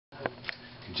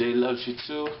Jay loves you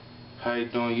too. How you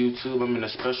doing, YouTube? I'm in a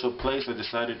special place. I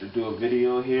decided to do a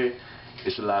video here.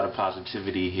 It's a lot of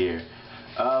positivity here.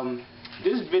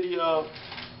 This video,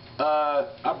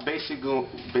 I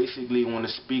basically want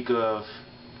to speak of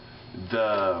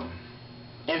the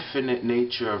infinite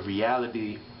nature of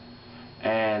reality,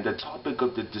 and the topic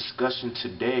of the discussion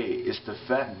today is the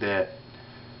fact that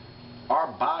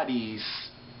our bodies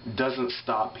doesn't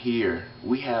stop here.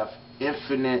 We have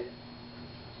infinite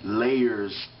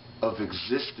layers of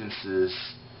existences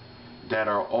that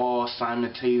are all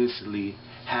simultaneously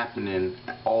happening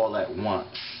all at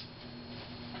once.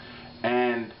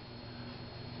 And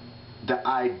the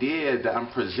idea that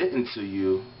I'm presenting to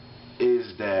you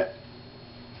is that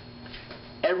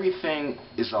everything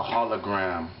is a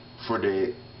hologram for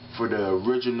the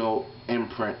original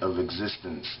imprint of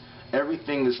existence.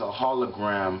 Everything is a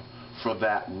hologram for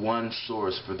that one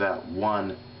source, for that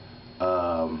one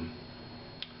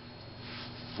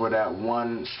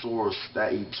source,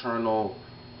 that eternal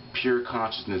pure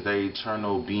consciousness, that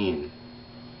eternal being.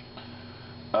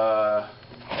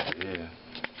 Yeah.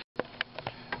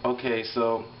 Okay,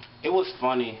 so it was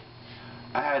funny.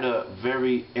 I had a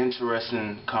very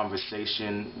interesting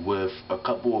conversation with a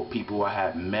couple of people I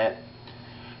had met,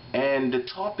 and the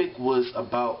topic was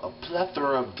about a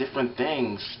plethora of different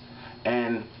things,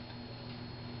 and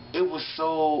it was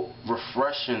so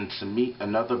refreshing to meet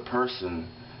another person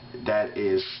that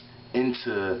is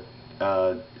into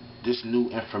this new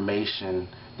information,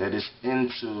 that is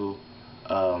into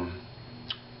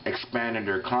expanding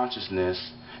their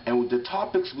consciousness. And with the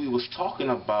topics we was talking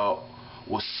about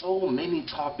was so many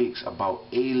topics about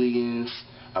aliens,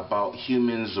 about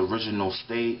humans' original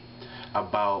state,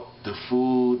 about the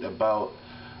food, about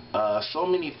so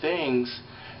many things.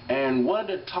 And one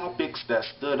of the topics that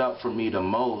stood out for me the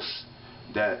most,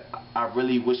 that I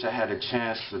really wish I had a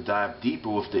chance to dive deeper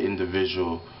with the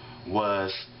individual,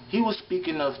 was he was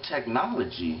speaking of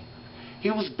technology.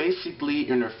 He was basically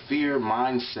in a fear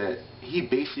mindset. He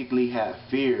basically had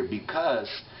fear because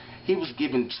he was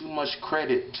giving too much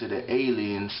credit to the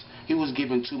aliens. He was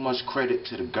giving too much credit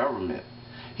to the government.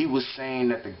 He was saying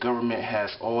that the government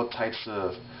has all types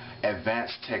of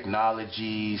advanced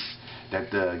technologies, that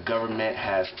the government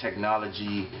has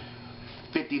technology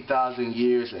 50,000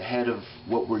 years ahead of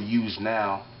what we're used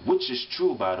now, which is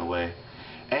true, by the way.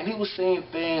 And he was saying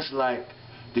things like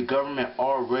the government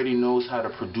already knows how to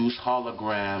produce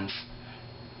holograms,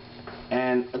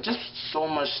 and just so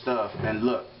much stuff. And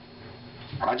look,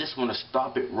 I just want to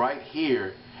stop it right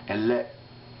here and let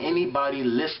anybody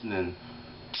listening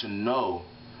to know,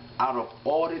 out of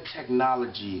all the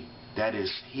technology that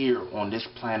is here on this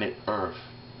planet Earth,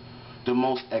 the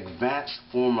most advanced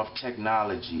form of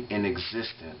technology in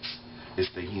existence is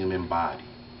the human body.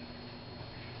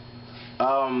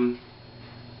 The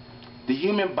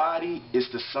human body is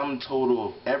the sum total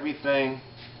of everything,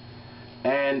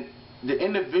 and the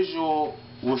individual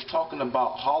was talking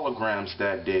about holograms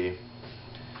that day,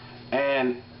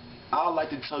 and I'd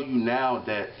like to tell you now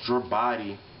that your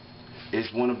body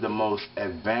is one of the most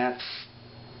advanced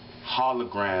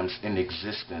holograms in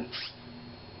existence.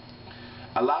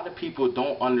 A lot of people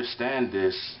don't understand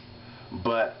this,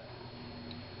 but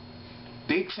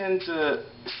they tend to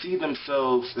see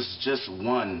themselves as just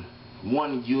one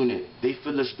unit. They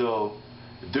feel as though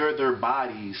they're their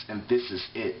bodies and this is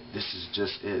it. This is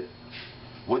just it.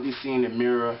 What they see in the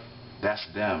mirror, that's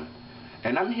them.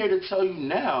 And I'm here to tell you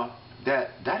now that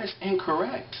that is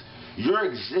incorrect. Your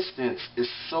existence is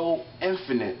so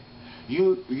infinite.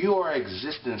 You are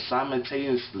existing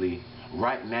simultaneously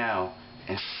right now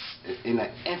in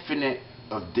an infinite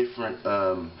of different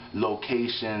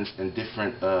locations and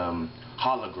different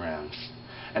holograms.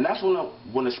 And that's what I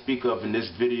want to speak of in this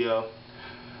video.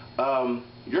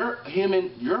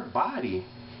 Your body,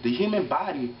 the human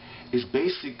body, is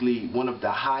basically one of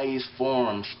the highest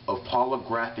forms of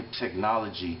holographic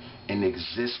technology in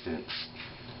existence.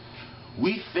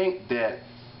 We think that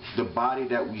the body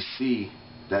that we see,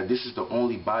 that this is the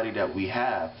only body that we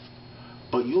have,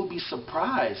 but you'll be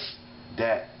surprised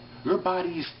that your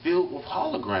body is filled with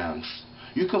holograms.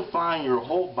 You can find your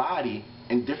whole body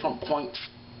in different points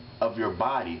of your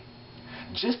body.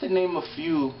 Just to name a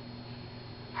few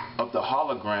of the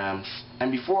holograms,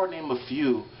 and before I name a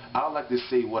few, I would like to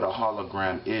say what a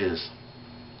hologram is.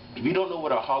 If you don't know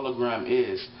what a hologram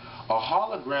is, a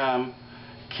hologram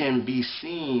can be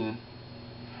seen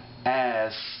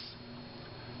as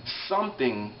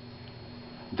something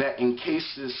that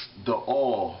encases the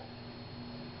all,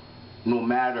 no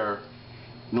matter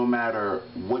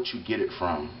what you get it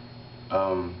from.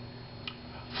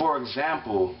 For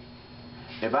example,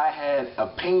 if I had a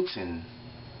painting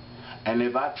And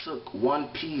if I took one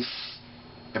piece,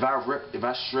 if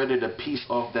I shredded a piece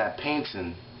off that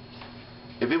painting,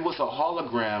 if it was a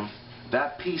hologram,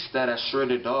 that piece that I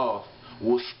shredded off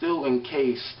will still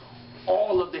encase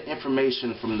all of the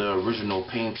information from the original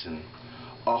painting.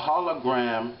 A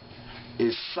hologram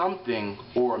is something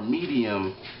or a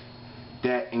medium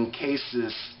that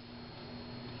encases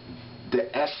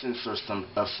the essence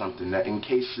of something, that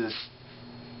encases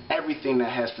everything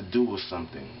that has to do with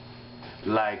something.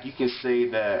 Like you can say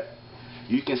that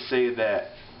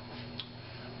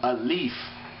a leaf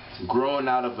growing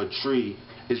out of a tree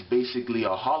is basically a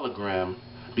hologram,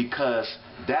 because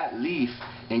that leaf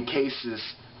encases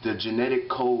the genetic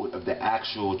code of the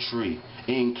actual tree.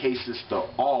 It encases the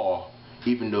all,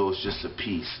 even though it's just a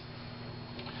piece.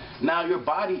 Now your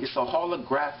body is a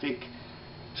holographic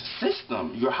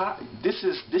system. This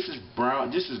is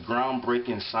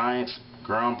groundbreaking science,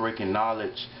 groundbreaking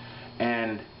knowledge,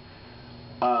 and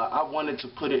I wanted to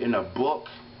put it in a book,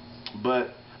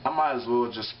 but I might as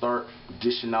well just start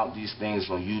dishing out these things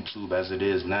on YouTube as it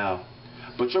is now.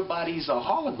 But your body is a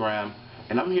hologram,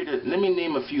 and I'm here to, let me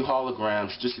name a few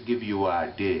holograms just to give you an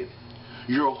idea.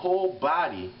 Your whole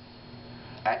body,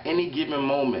 at any given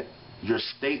moment, your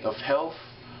state of health,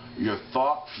 your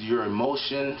thoughts, your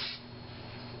emotions,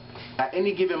 at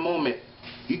any given moment,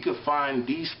 you can find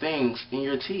these things in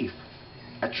your teeth,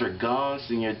 at your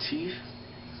gums, in your teeth,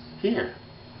 here.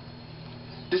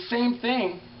 The same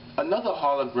thing, another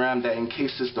hologram that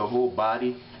encases the whole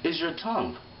body is your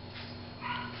tongue.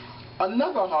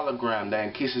 Another hologram that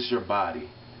encases your body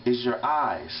is your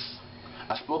eyes.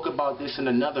 I spoke about this in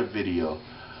another video.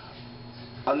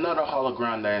 Another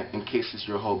hologram that encases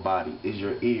your whole body is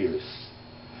your ears.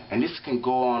 And this can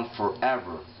go on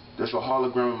forever. There's a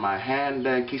hologram in my hand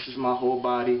that encases my whole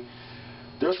body.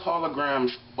 There's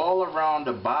holograms all around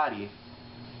the body.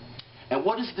 And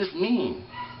what does this mean?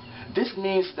 This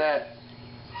means that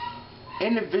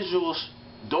individuals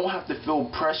don't have to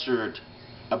feel pressured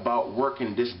about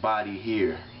working this body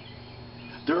here.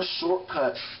 There are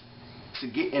shortcuts to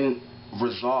getting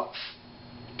results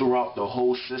throughout the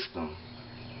whole system.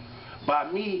 By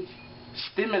me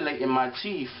stimulating my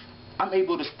teeth, I'm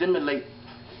able to stimulate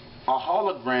a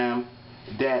hologram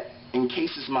that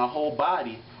encases my whole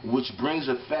body, which brings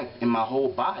effect in my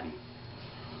whole body.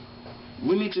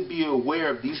 We need to be aware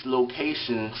of these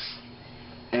locations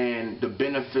and the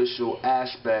beneficial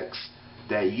aspects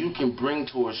that you can bring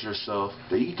towards yourself,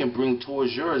 that you can bring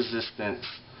towards your existence,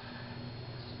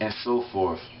 and so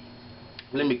forth.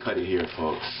 Let me cut it here,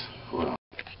 folks. Hold on.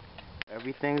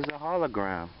 Everything's a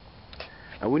hologram.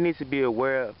 And we need to be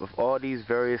aware of all these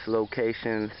various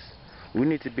locations. We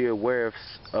need to be aware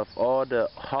of all the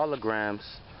holograms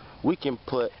we can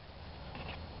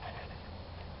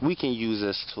use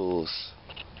as tools.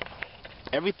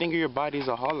 Everything in your body is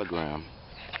a hologram.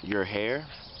 Your hair,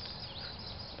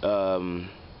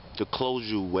 the clothes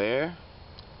you wear,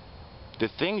 the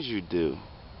things you do,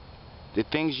 the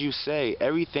things you say,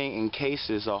 everything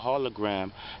encases a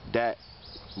hologram that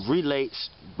relates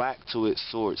back to its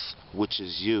source, which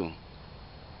is you.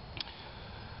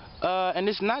 And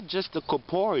it's not just the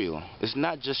corporeal, it's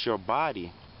not just your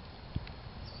body.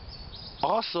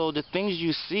 Also, the things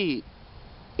you see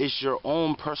is your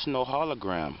own personal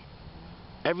hologram.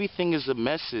 Everything is a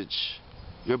message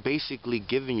you're basically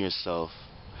giving yourself.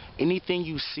 Anything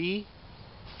you see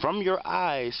from your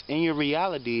eyes in your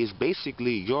reality is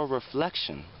basically your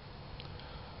reflection.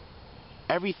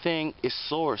 Everything is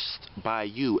sourced by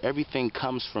you. Everything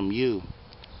comes from you.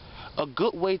 A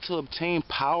good way to obtain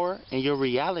power in your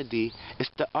reality is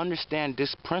to understand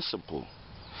this principle.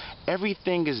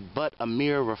 Everything is but a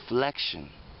mere reflection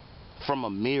from a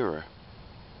mirror.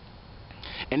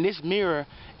 And this mirror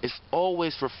is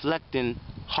always reflecting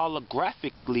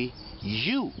holographically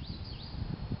you.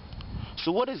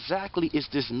 So what exactly is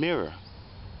this mirror?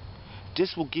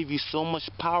 This will give you so much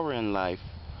power in life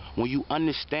when you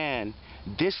understand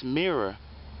this mirror.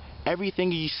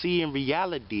 Everything you see in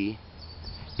reality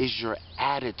is your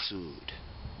attitude.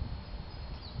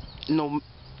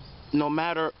 No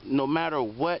matter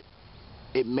what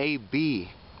it may be,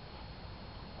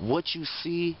 what you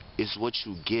see is what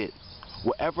you get.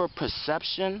 Whatever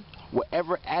perception,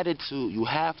 whatever attitude you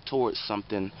have towards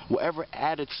something, whatever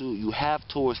attitude you have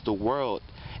towards the world,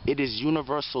 it is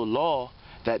universal law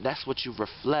that that's what you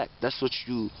reflect, that's what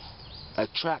you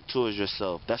attract towards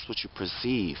yourself, that's what you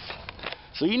perceive.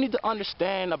 So you need to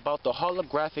understand about the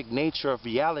holographic nature of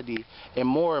reality, and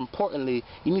more importantly,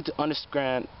 you need to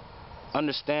understand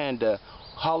the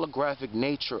holographic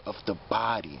nature of the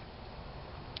body.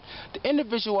 The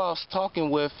individual I was talking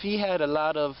with, he had a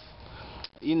lot of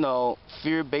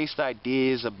fear-based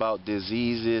ideas about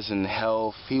diseases and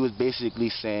health. He was basically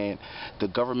saying the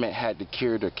government had the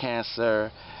cure to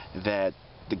cancer, that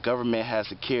the government has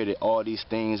the cure to all these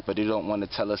things, but they don't want to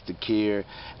tell us the cure,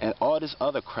 and all this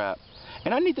other crap.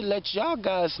 And I need to let y'all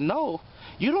guys know,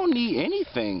 you don't need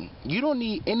anything. You don't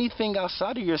need anything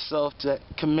outside of yourself to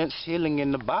commence healing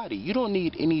in the body. You don't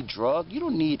need any drug. You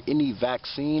don't need any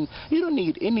vaccine. You don't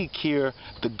need any cure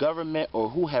the government or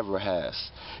whoever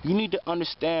has. You need to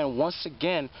understand, once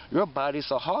again, your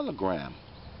body's a hologram.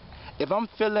 If I'm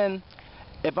feeling,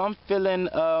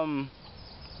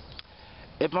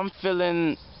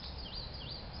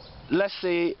 let's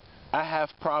say I have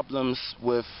problems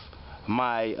with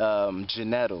my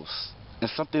genitals, and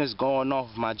something is going on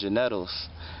with my genitals,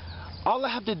 all I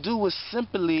have to do is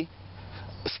simply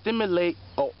stimulate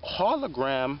a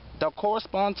hologram that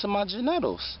corresponds to my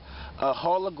genitals. A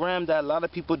hologram that a lot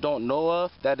of people don't know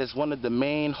of, that is one of the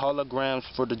main holograms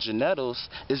for the genitals,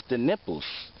 is the nipples.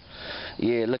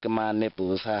 Yeah, look at my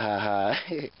nipples, ha ha ha.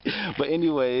 But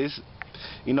anyways,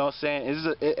 you know what I'm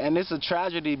saying? It's a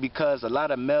tragedy because a lot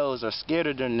of males are scared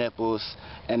of their nipples,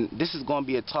 and this is going to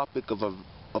be a topic of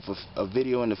a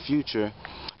video in the future.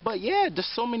 But yeah, there's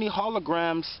so many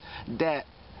holograms that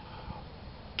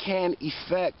can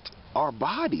affect our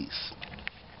bodies.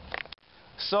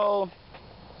 So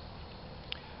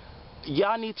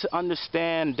y'all need to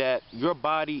understand that your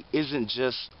body isn't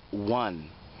just one.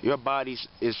 Your body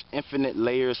is infinite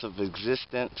layers of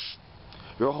existence.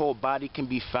 Your whole body can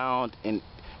be found in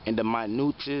the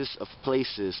minutest of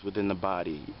places within the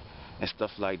body and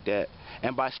stuff like that.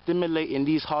 And by stimulating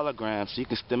these holograms, you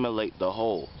can stimulate the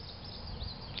whole.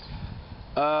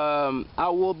 I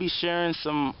will be sharing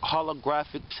some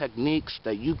holographic techniques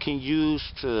that you can use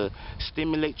to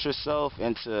stimulate yourself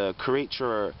and to create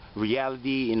your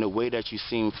reality in the way that you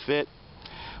seem fit.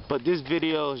 But this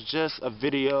video is just a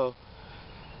video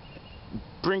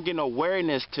bringing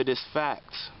awareness to this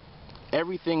fact.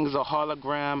 Everything is a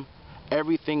hologram.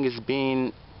 Everything is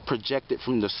being projected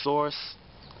from the source.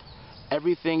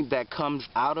 Everything that comes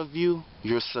out of you,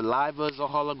 your saliva is a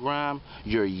hologram,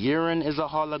 your urine is a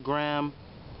hologram.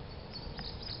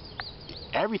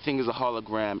 Everything is a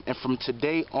hologram. And from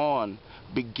today on,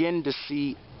 begin to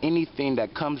see anything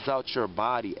that comes out your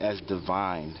body as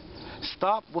divine.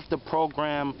 Stop with the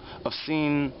program of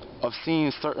seeing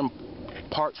certain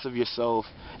parts of yourself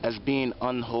as being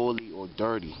unholy or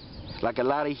dirty. Like a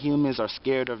lot of humans are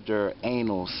scared of their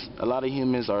anals. A lot of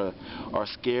humans are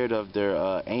scared of their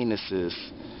anuses.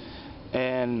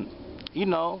 And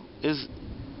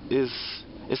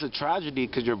it's a tragedy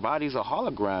because your body's a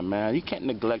hologram, man. You can't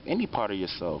neglect any part of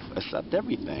yourself except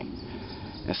everything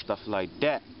and stuff like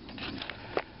that.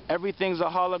 Everything's a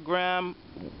hologram.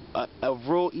 A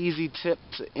real easy tip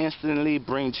to instantly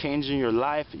bring change in your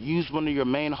life: use one of your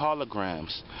main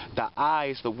holograms. The eye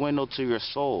is the window to your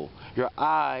soul. Your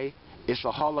eye is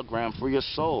a hologram for your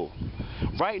soul.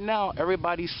 Right now,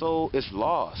 everybody's soul is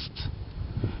lost.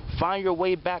 Find your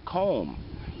way back home.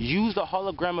 Use the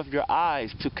hologram of your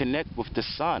eyes to connect with the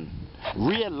sun.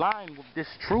 Realign with this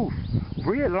truth.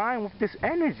 Realign with this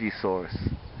energy source.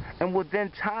 And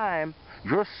within time,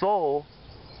 your soul,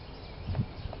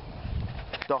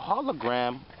 the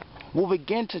hologram, will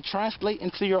begin to translate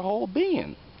into your whole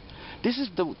being. This is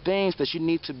the things that you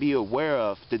need to be aware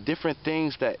of, the different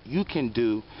things that you can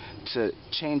do to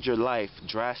change your life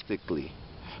drastically.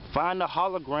 Find a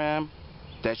hologram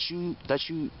that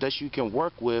you can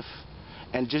work with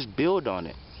and just build on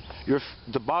it.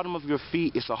 The bottom of your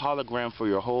feet is a hologram for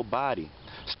your whole body.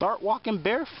 Start walking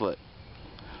barefoot.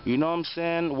 You know what I'm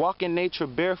saying? Walk in nature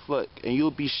barefoot, and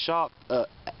you'll be shocked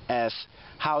as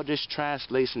how this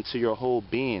translates into your whole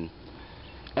being.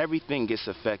 Everything gets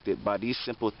affected by these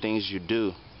simple things you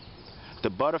do. The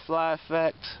butterfly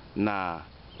effect? Nah,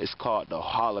 it's called the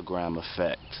hologram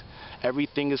effect.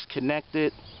 Everything is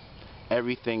connected.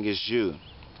 Everything is you.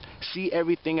 See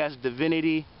everything as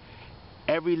divinity.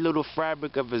 Every little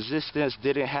fabric of existence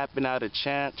didn't happen out of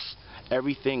chance.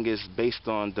 Everything is based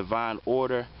on divine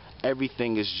order.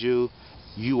 Everything is you.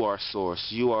 You are source.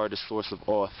 You are the source of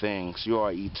all things. You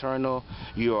are eternal.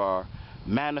 You are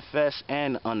manifest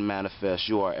and unmanifest.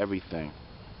 You are everything.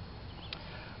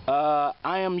 I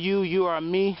am you. You are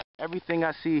me. Everything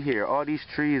I see here, all these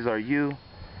trees are you.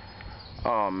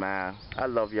 Oh man, I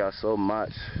love y'all so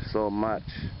much, so much.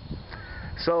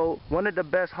 So one of the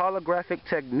best holographic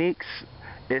techniques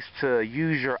is to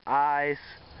use your eyes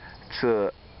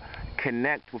to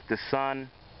connect with the sun.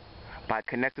 By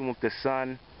connecting with the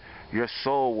sun, your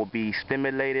soul will be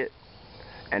stimulated,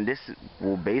 and this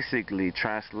will basically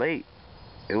translate.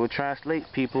 It will translate,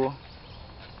 people.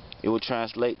 It will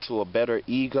translate to a better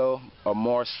ego, a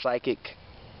more psychic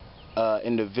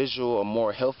individual, a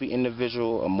more healthy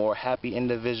individual, a more happy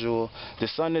individual. The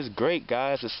sun is great,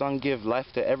 guys. The sun gives life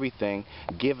to everything.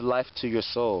 Give life to your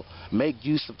soul. Make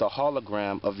use of the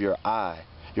hologram of your eye.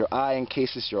 Your eye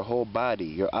encases your whole body.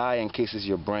 Your eye encases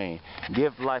your brain.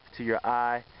 Give life to your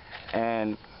eye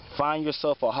and find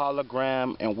yourself a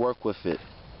hologram and work with it.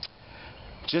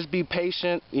 Just be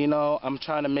patient. You know, I'm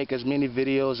trying to make as many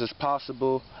videos as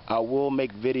possible. I will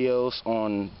make videos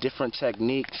on different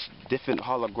techniques, different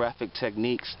holographic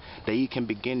techniques that you can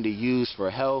begin to use for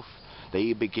health, that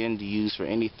you begin to use for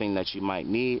anything that you might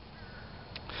need.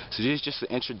 So this is just an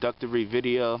introductory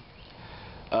video.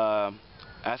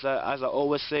 As I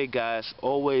always say, guys,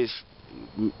 always,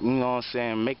 you know what I'm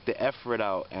saying, make the effort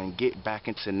out and get back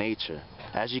into nature.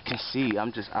 As you can see,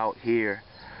 I'm just out here.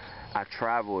 I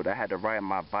traveled. I had to ride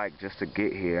my bike just to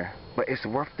get here. But it's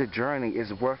worth the journey.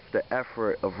 It's worth the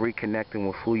effort of reconnecting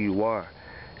with who you are.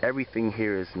 Everything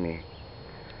here is me.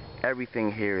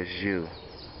 Everything here is you.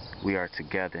 We are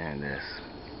together in this.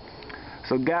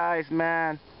 So guys,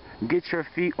 man, get your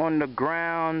feet on the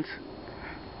ground.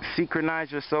 Synchronize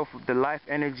yourself with the life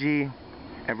energy.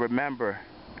 And remember,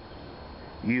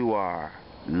 you are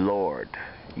Lord.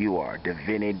 You are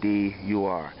divinity. You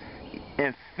are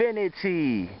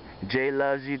infinity. Jay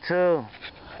loves you too.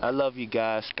 I love you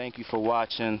guys. Thank you for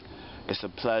watching. It's a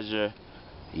pleasure.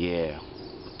 Yeah.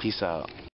 Peace out.